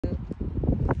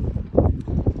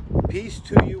Peace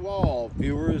to you all,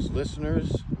 viewers,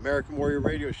 listeners, American Warrior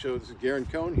Radio Show. This is Garen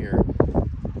Cohn here,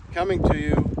 coming to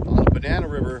you on the Banana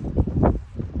River,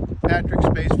 Patrick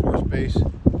Space Force Base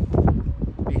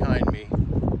behind me.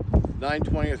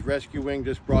 920th Rescue Wing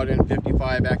just brought in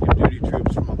 55 active duty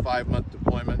troops from a 5-month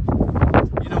deployment.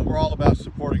 You know, we're all about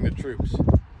supporting the troops.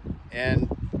 And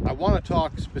I want to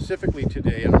talk specifically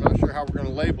today, and I'm not sure how we're going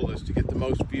to label this to get the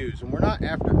most views. And we're not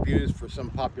after views for some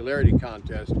popularity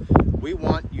contest. We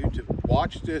want you to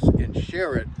watch this and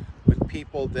share it with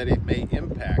people that it may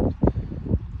impact.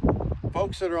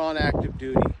 Folks that are on active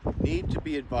duty need to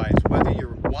be advised, whether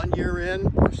you're 1 year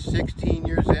in or 16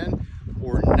 years in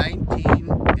or 19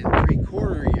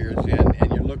 3/4 years in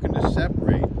and you're looking to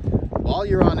separate, while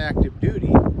you're on active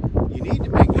duty, you need to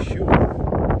make sure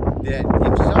that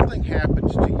if something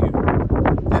happens to you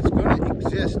that's going to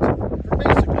exist for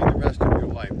basically the rest of your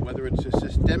life, whether it's a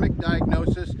systemic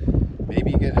diagnosis,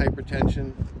 maybe you get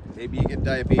hypertension, maybe you get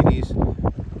diabetes,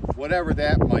 whatever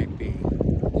that might be,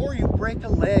 or you break a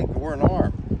leg or an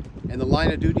arm and the line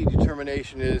of duty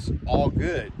determination is all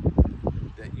good,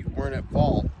 that you weren't at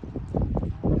fault,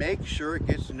 make sure it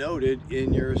gets noted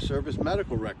in your service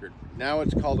medical record. Now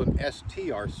it's called an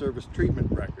STR, service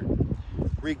treatment record.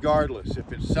 Regardless,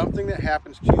 if it's something that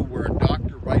happens to you where a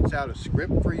doctor writes out a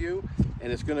script for you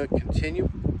and it's going to continue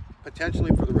potentially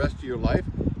for the rest of your life,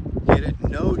 get it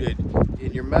noted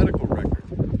in your medical record.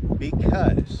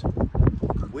 Because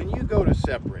when you go to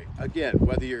separate, again,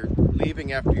 whether you're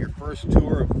leaving after your first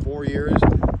tour of 4 years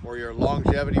or you're a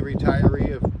longevity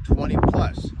retiree of 20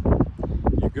 plus,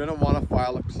 you're going to want to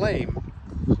file a claim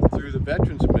through the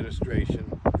Veterans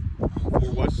Administration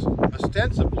for what's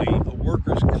ostensibly a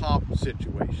workers' comp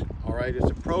situation. All right, it's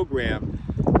a program,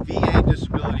 VA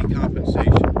disability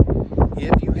compensation.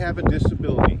 If you have a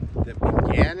disability that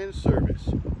began in service,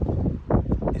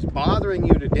 is bothering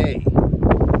you today,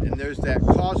 and there's that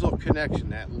causal connection,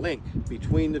 that link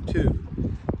between the two,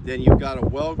 then you've got a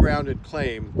well-grounded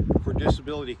claim for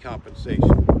disability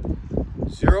compensation.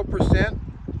 0%,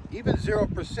 even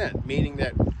 0%, meaning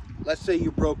that, let's say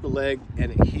you broke a leg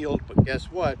and it healed, but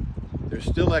guess what? There's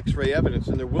still x-ray evidence,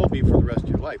 and there will be for the rest of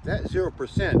your life. That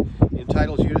 0%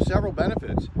 entitles you to several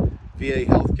benefits. VA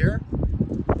healthcare,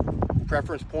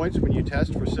 preference points when you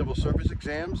test for civil service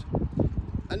exams,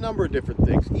 a number of different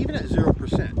things. Even at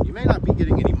 0%, you may not be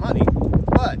getting any money,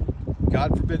 but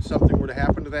God forbid something were to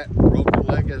happen to that broken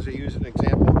leg, as I use an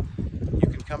example, you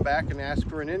can come back and ask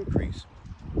for an increase.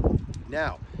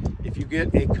 Now, if you get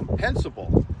a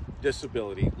compensable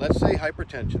disability, let's say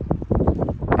hypertension,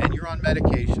 and you're on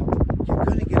medication, you're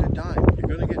going to get a dime.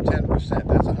 You're going to get 10%.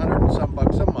 That's $100 and some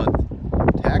bucks a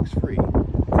month, tax-free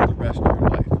for the rest of your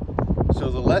life. So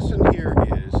the lesson here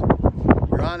is,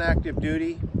 you're on active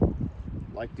duty,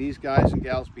 like these guys and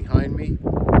gals behind me,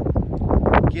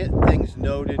 get things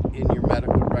noted in your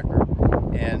medical record.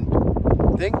 And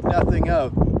think nothing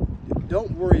of,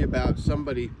 don't worry about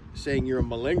somebody saying you're a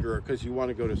malingerer because you want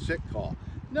to go to sick call.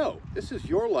 No, this is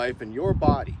your life and your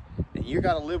body, and you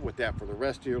got to live with that for the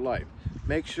rest of your life.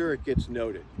 Make sure it gets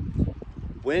noted.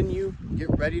 When you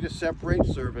get ready to separate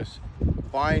service,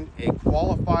 find a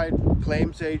qualified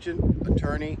claims agent,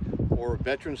 attorney, or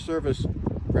veteran service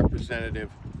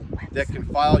representative that can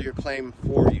file your claim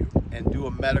for you and do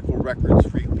a medical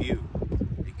records review,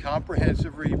 a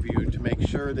comprehensive review to make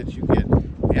sure that you get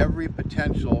every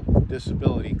potential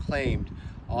disability claimed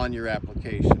on your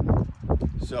application.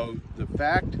 So the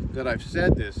fact that I've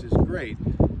said this is great.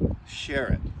 Share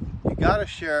it. You got to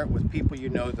share it with people you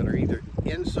know that are either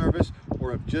in service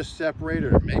or have just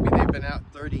separated, or maybe they've been out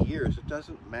 30 years. It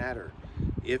doesn't matter.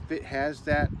 If it has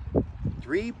that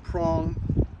 3-prong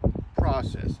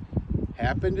process,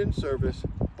 happened in service,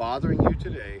 bothering you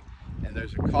today, and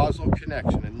there's a causal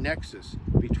connection, a nexus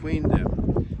between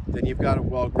them, then you've got a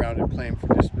well-grounded claim for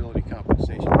disability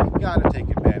compensation. You've got to take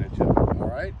advantage of it, all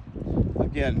right?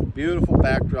 Again, beautiful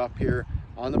backdrop here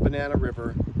on the Banana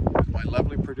River with my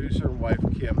lovely producer and wife,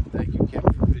 Kim. Thank you, Kim,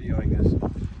 for videoing this.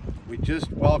 We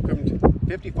just welcomed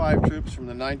 55 troops from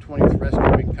the 920th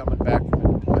Rescue Wing coming back from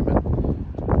a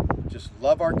deployment. Just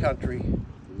love our country,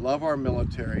 love our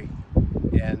military,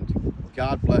 and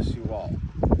God bless you all.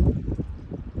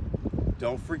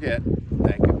 Don't forget,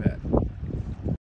 thank you, Vet.